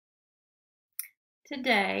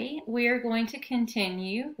Today, we are going to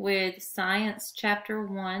continue with Science Chapter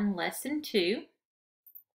 1, Lesson 2.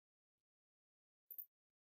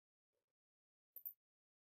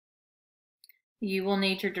 You will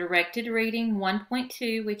need your directed reading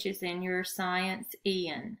 1.2, which is in your Science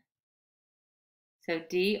EN. So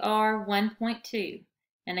DR 1.2.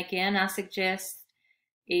 And again, I suggest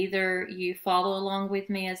either you follow along with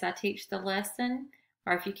me as I teach the lesson,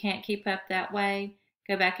 or if you can't keep up that way,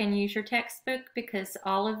 go back and use your textbook because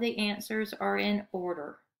all of the answers are in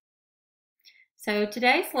order. So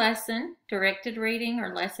today's lesson, directed reading,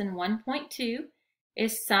 or lesson 1.2,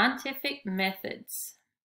 is scientific methods.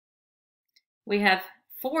 We have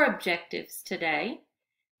 4 objectives today.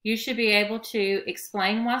 You should be able to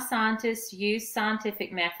explain why scientists use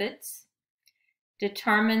scientific methods,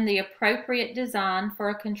 determine the appropriate design for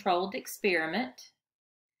a controlled experiment,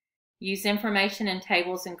 use information in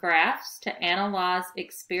tables and graphs to analyze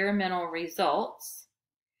experimental results,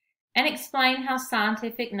 and explain how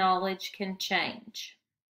scientific knowledge can change.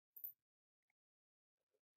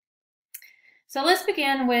 So let's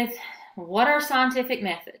begin with, what are scientific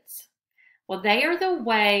methods? Well, they are the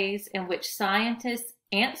ways in which scientists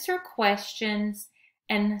answer questions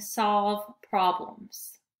and solve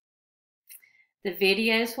problems. The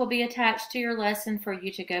videos will be attached to your lesson for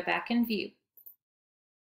you to go back and view.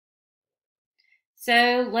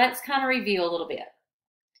 So let's kind of review a little bit.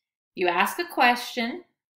 You ask a question.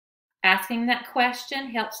 Asking that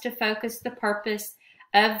question helps to focus the purpose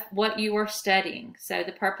of what you are studying, so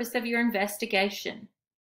the purpose of your investigation.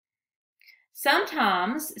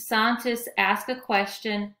 Sometimes scientists ask a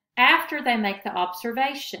question after they make the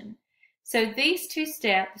observation, so these 2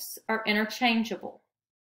 steps are interchangeable.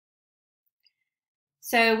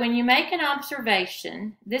 So when you make an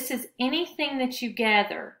observation, this is anything that you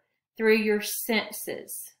gather through your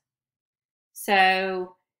senses.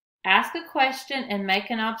 So ask a question and make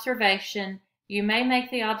an observation. You may make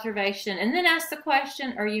the observation and then ask the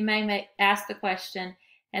question, or you may ask the question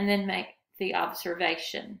and then make the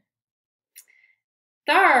observation.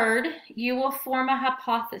 Third, you will form a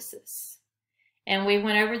hypothesis. And we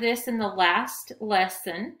went over this in the last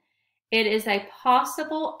lesson. It is a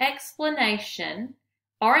possible explanation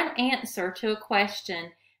or an answer to a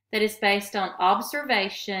question that is based on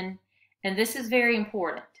observation, and this is very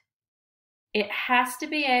important. It has to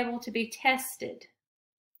be able to be tested.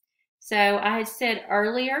 So I had said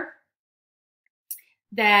earlier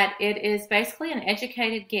that it is basically an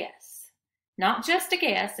educated guess. Not just a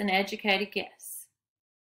guess, an educated guess.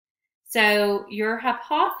 So your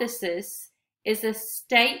hypothesis is a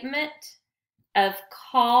statement of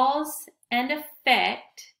cause and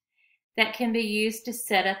effect that can be used to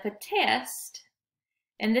set up a test,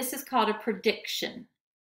 and this is called a prediction.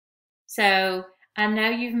 So I know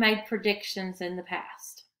you've made predictions in the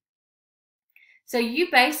past. So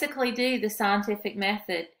you basically do the scientific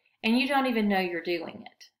method and you don't even know you're doing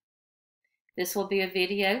it. This will be a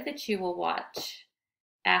video that you will watch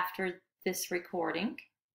after this recording.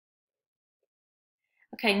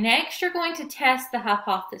 Okay, next you're going to test the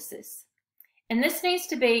hypothesis. And this needs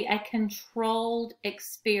to be a controlled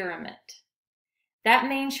experiment. That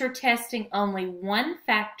means you're testing only one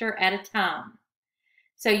factor at a time.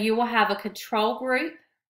 So you will have a control group,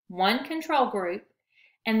 one control group,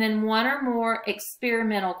 and then 1 or more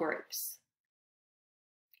experimental groups.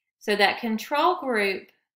 So that control group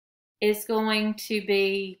is going to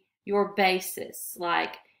be your basis.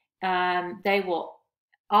 Like all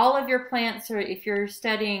of your plants are, if you're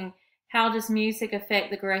studying how does music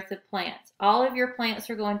affect the growth of plants, all of your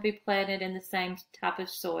plants are going to be planted in the same type of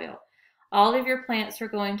soil. All of your plants are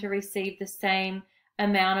going to receive the same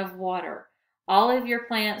amount of water. All of your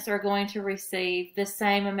plants are going to receive the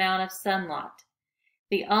same amount of sunlight.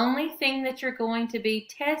 The only thing that you're going to be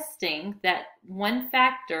testing, that one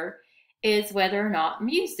factor, is whether or not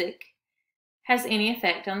music has any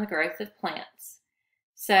effect on the growth of plants.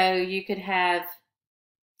 So you could have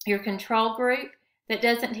your control group that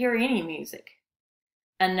doesn't hear any music.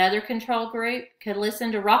 Another control group could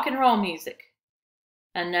listen to rock and roll music.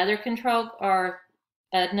 Another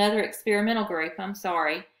experimental group,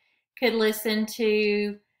 could listen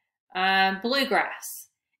to bluegrass.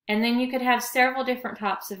 And then you could have several different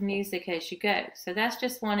types of music as you go. So that's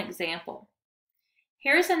just one example.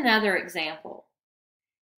 Here's another example.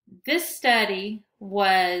 This study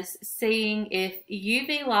was seeing if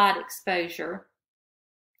UV light exposure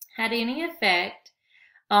had any effect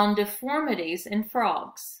on deformities in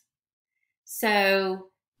frogs. So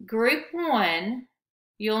group 1,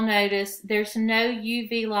 you'll notice there's no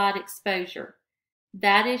UV light exposure.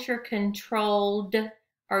 That is your controlled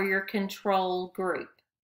or your control group.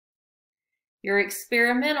 Your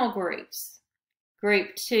experimental groups.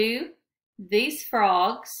 Group 2, these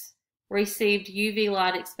frogs received UV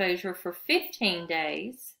light exposure for 15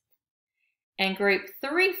 days. And group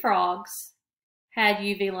 3 frogs had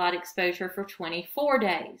UV light exposure for 24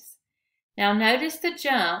 days. Now notice the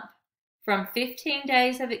jump from 15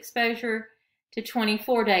 days of exposure to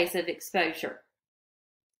 24 days of exposure.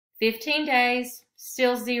 15 days,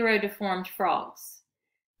 still 0 deformed frogs.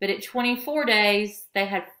 But at 24 days, they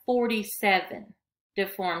had 47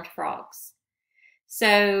 deformed frogs.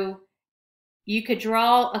 So you could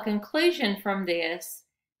draw a conclusion from this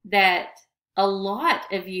that a lot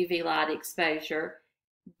of UV light exposure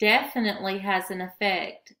definitely has an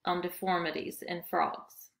effect on deformities in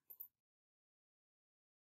frogs.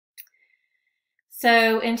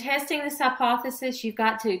 So in testing this hypothesis, you've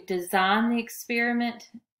got to design the experiment,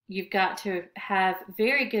 you've got to have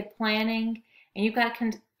very good planning, and you've got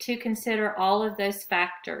to consider all of those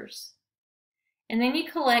factors. And then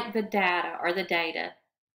you collect the data or the data.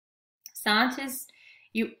 Scientists,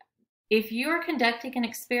 if you're conducting an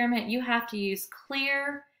experiment, you have to use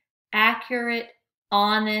clear, accurate,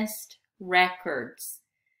 honest records.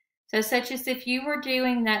 So such as if you were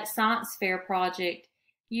doing that science fair project,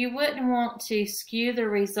 you wouldn't want to skew the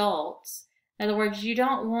results. In other words, you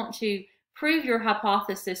don't want to prove your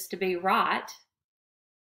hypothesis to be right.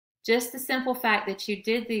 Just the simple fact that you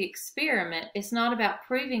did the experiment is not about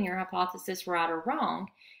proving your hypothesis right or wrong.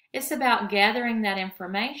 It's about gathering that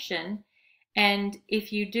information, and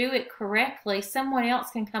if you do it correctly, someone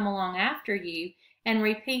else can come along after you and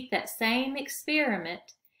repeat that same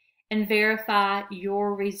experiment and verify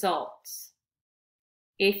your results.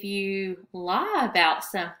 If you lie about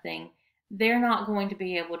something, they're not going to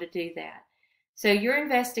be able to do that. So your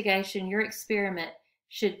investigation, your experiment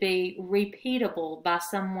should be repeatable by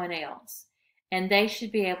someone else, and they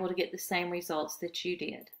should be able to get the same results that you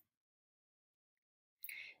did.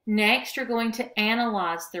 Next, you're going to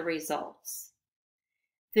analyze the results.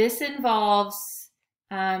 This involves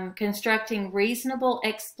constructing reasonable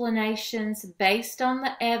explanations based on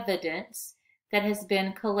the evidence that has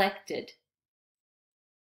been collected.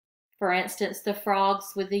 For instance, the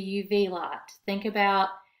frogs with the UV light. Think about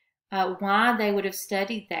why they would have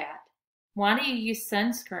studied that. Why do you use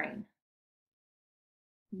sunscreen?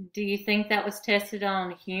 Do you think that was tested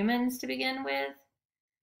on humans to begin with?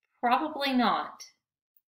 Probably not.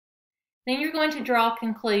 Then you're going to draw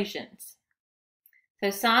conclusions. So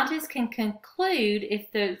scientists can conclude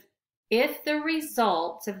if the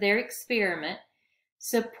results of their experiment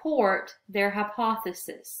support their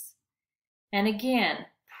hypothesis. And again,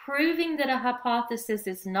 proving that a hypothesis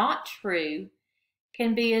is not true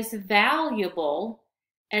can be as valuable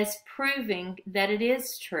as proving that it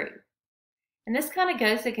is true. And this kind of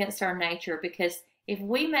goes against our nature, because if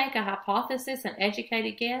we make a hypothesis, an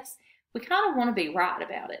educated guess, we kind of want to be right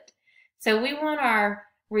about it. So we want our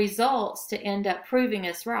results to end up proving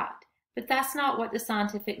us right. But that's not what the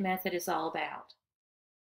scientific method is all about.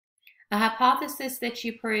 A hypothesis that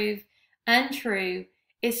you prove untrue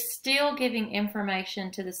is still giving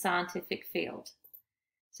information to the scientific field.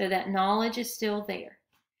 So that knowledge is still there.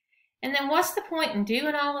 And then what's the point in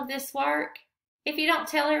doing all of this work if you don't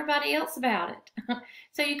tell everybody else about it?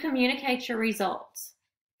 So you communicate your results.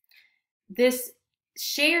 This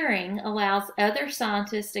sharing allows other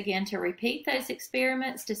scientists, again, to repeat those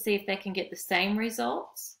experiments to see if they can get the same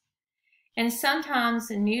results. And sometimes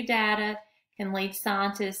new data can lead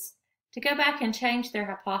scientists to go back and change their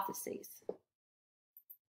hypotheses.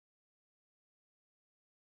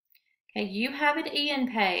 Okay, you have an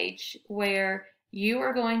Ian page where you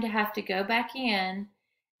are going to have to go back in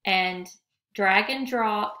and drag and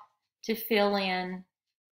drop to fill in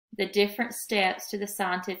the different steps to the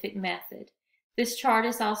scientific method. This chart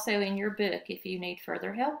is also in your book if you need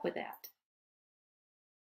further help with that.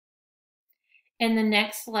 In the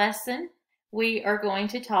next lesson, we are going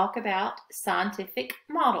to talk about scientific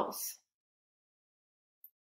models.